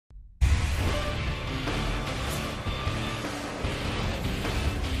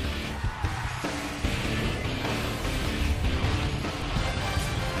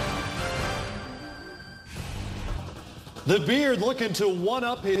The Beard looking to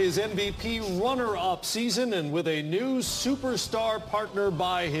one-up his MVP runner-up season, and with a new superstar partner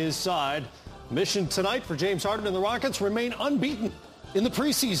by his side. Mission tonight for James Harden and the Rockets: remain unbeaten in the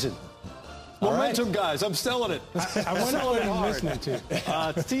preseason. Momentum, right, guys. I'm selling it. I wonder what I'm listening to.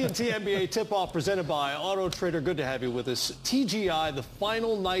 TNT NBA tip-off presented by Auto Trader. Good to have you with us. TGI, the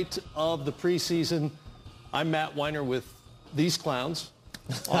final night of the preseason. I'm Matt Weiner with these clowns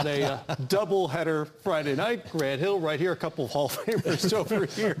on a double-header Friday night. Grant Hill right here, a couple of Hall of Famers over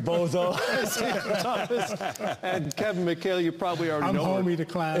here. Bozo. Thomas and Kevin McHale. You probably already know. I'm homie the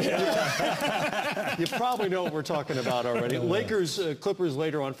clown. You probably know what we're talking about already. Lakers, Clippers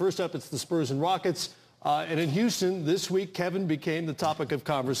later on. First up, it's the Spurs and Rockets. And in Houston this week, Kevin became the topic of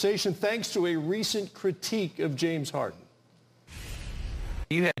conversation thanks to a recent critique of James Harden.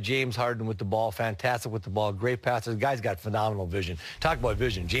 You had James Harden with the ball, fantastic with the ball, great passer. The guy's got phenomenal vision. Talk about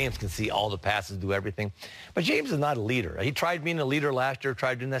vision. James can see all the passes, do everything. But James is not a leader. He tried being a leader last year,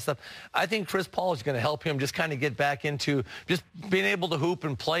 tried doing that stuff. I think Chris Paul is going to help him just kind of get back into just being able to hoop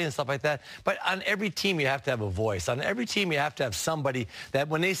and play and stuff like that. But on every team, you have to have a voice. On every team, you have to have somebody that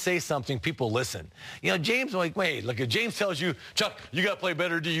when they say something, people listen. You know, James, like, wait, look, if James tells you, Chuck, you got to play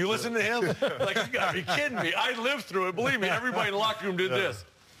better, do you listen to him? Like, you got to be kidding me. I lived through it. Believe me, everybody in the locker room did this.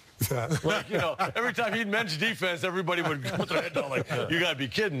 Like, you know, every time he'd mention defense, everybody would put their head down like, you got to be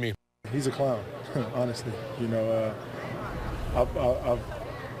kidding me. He's a clown, honestly. You know,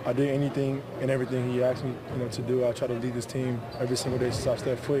 I did anything and everything he asked me, to do. I try to lead this team every single day since I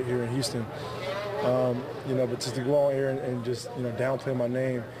stepped foot here in Houston. But just to go on here and just, downplay my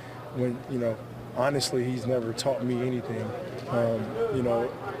name when, honestly, he's never taught me anything,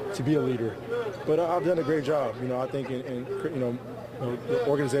 to be a leader. But I've done a great job, I think, the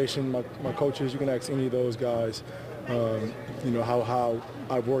organization, my coaches, you can ask any of those guys, how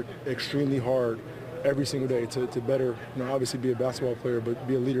I've worked extremely hard every single day to better, obviously be a basketball player, but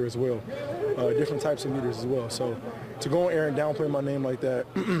be a leader as well, different types of leaders as well. So to go on air and downplay my name like that,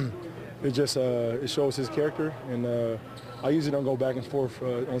 it just it shows his character. And I usually don't go back and forth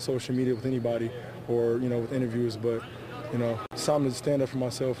on social media with anybody or, with interviews, but, it's time to stand up for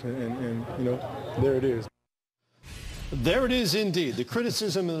myself and there it is. There it is indeed, the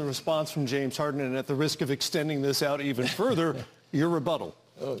criticism and the response from James Harden, and at the risk of extending this out even further, your rebuttal.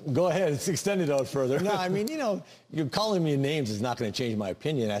 Go ahead. It's extended out further. No, I mean, you're calling me names is not going to change my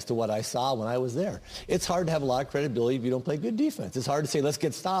opinion as to what I saw when I was there. It's hard to have a lot of credibility if you don't play good defense. It's hard to say, let's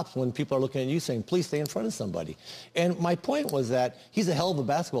get stops when people are looking at you saying, please stay in front of somebody. And my point was that he's a hell of a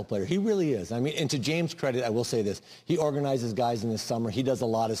basketball player. He really is. I mean, and to James' credit, I will say this. He organizes guys in the summer. He does a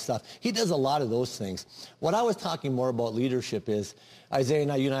lot of stuff. He does a lot of those things. What I was talking more about leadership is,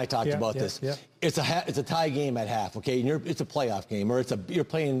 Isiah, you and I talked about this. Yeah. It's a tie game at half, okay? And it's a playoff game, or you're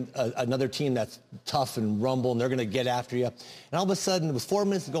playing another team that's tough and rumble, and they're going to get after you. And all of a sudden, it was 4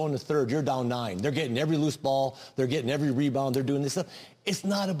 minutes to go in the third. You're down 9. They're getting every loose ball. They're getting every rebound. They're doing this stuff. It's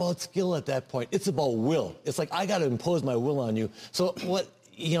not about skill at that point. It's about will. It's like, I got to impose my will on you. So what?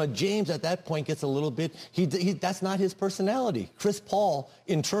 James at that point gets a little bit, that's not his personality. Chris Paul,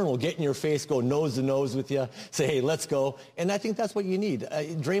 internal, get in your face, go nose to nose with you, say, hey, let's go. And I think that's what you need.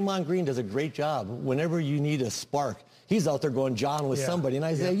 Draymond Green does a great job. Whenever you need a spark, he's out there going John with somebody. And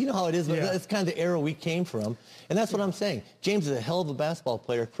Isiah, you know how it is. But that's kind of the era we came from. And that's what I'm saying. James is a hell of a basketball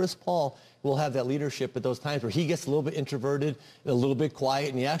player. Chris Paul will have that leadership at those times where he gets a little bit introverted, a little bit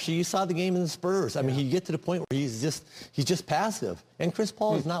quiet, and you saw the game in the Spurs. I mean, he get to the point where he's just passive. And Chris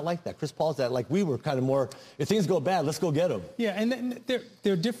Paul is not like that. Chris Paul's that, like we were kind of more, if things go bad, let's go get them. Yeah, and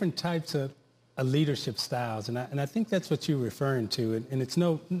there are different types of leadership styles, and I think that's what you're referring to. And it's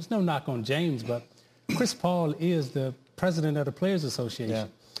no knock on James, but Chris Paul is the president of the Players Association. Yeah.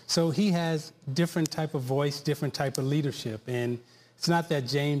 So he has different type of voice, different type of leadership. And it's not that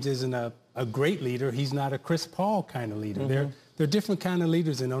James isn't a great leader. He's not a Chris Paul kind of leader. Mm-hmm. They're different kind of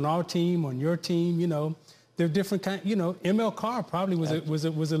leaders. And on our team, on your team, they're different kind. ML Carr probably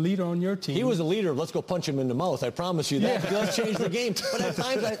was a leader on your team. He was a leader. Let's go punch him in the mouth. I promise you that. Let's change the game. But at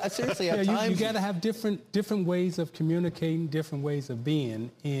times, I seriously, at times, you got to have different ways of communicating, different ways of being.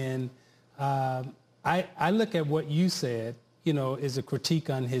 And I look at what you said, as a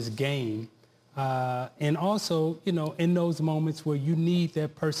critique on his game. And also, in those moments where you need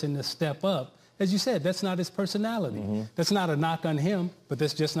that person to step up, as you said, that's not his personality. Mm-hmm. That's not a knock on him, but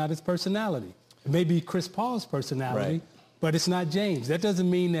that's just not his personality. It may be Chris Paul's personality, but it's not James. That doesn't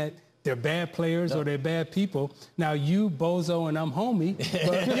mean that they're bad players or they're bad people. Now, you, Bozo, and I'm homie.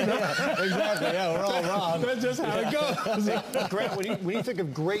 But, exactly. Yeah, we're all wrong. That's just how it goes. Grant, when you think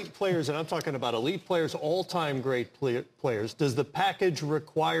of great players, and I'm talking about elite players, all-time great players, does the package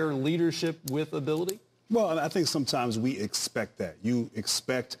require leadership with ability? Well, I think sometimes we expect that. You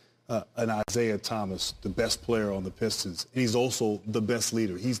expect an Isiah Thomas, the best player on the Pistons. And he's also the best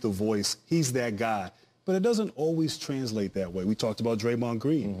leader. He's the voice. He's that guy. But it doesn't always translate that way. We talked about Draymond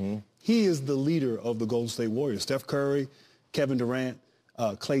Green. Mm-hmm. He is the leader of the Golden State Warriors. Steph Curry, Kevin Durant,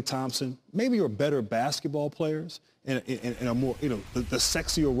 Klay Thompson, maybe are better basketball players and are more, the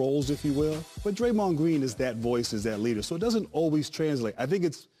sexier roles, if you will. But Draymond Green is that voice, is that leader. So it doesn't always translate. I think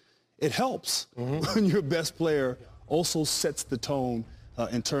it helps when your best player also sets the tone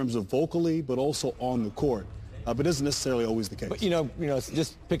in terms of vocally, but also on the court. But it isn't necessarily always the case. But,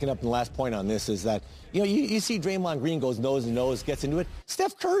 just picking up the last point on this is that, you see Draymond Green goes nose to nose, gets into it.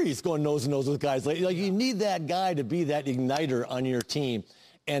 Steph Curry's going nose to nose with guys. Like, you need that guy to be that igniter on your team.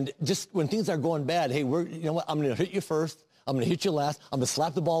 And just when things are going bad, hey, I'm going to hit you first. I'm going to hit you last. I'm going to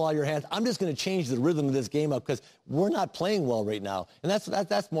slap the ball out of your hands. I'm just going to change the rhythm of this game up because we're not playing well right now. And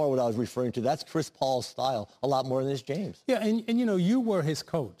that's more what I was referring to. That's Chris Paul's style a lot more than this James. Yeah, and you were his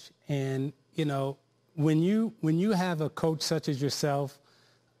coach. And, when you have a coach such as yourself,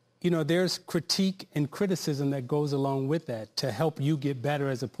 there's critique and criticism that goes along with that to help you get better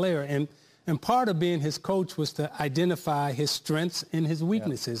as a player. And part of being his coach was to identify his strengths and his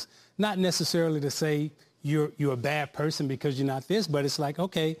weaknesses, not necessarily to say you're a bad person because you're not this, but it's like,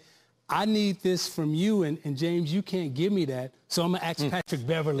 okay, I need this from you, and James, you can't give me that, so I'm going to ask Patrick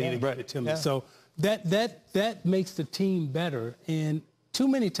Beverly to give it to me. Yeah. So that makes the team better. And too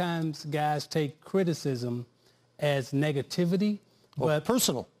many times guys take criticism as negativity. But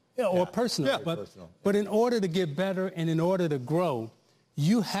personal. Yeah, or personal. Yeah. But in order to get better and in order to grow,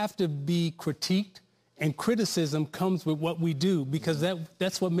 you have to be critiqued, and criticism comes with what we do because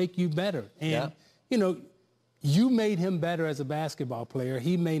that's what makes you better. And, you made him better as a basketball player.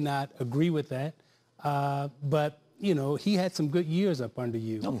 He may not agree with that, but, he had some good years up under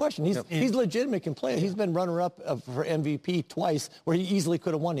you. No question. He's legitimate and play. He's been runner-up for MVP twice where he easily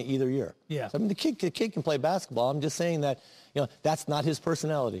could have won it either year. Yeah. So, the kid can play basketball. I'm just saying that, that's not his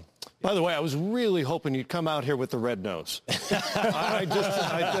personality. By the way, I was really hoping you'd come out here with the red nose. That's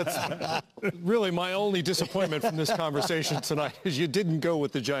really my only disappointment from this conversation tonight is you didn't go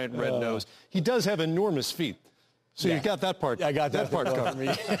with the giant red nose. He does have enormous feet. So you got that part. I got that part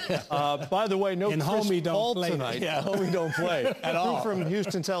covered. By the way, no Chris Paul tonight. Yeah, homie don't play at all. From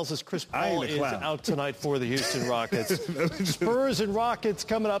Houston tells us Chris Paul is out tonight for the Houston Rockets. Spurs and Rockets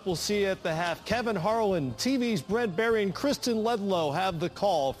coming up. We'll see you at the half. Kevin Harlan, TV's Brent Berry, and Kristen Ledlow have the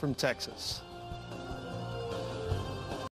call from Texas.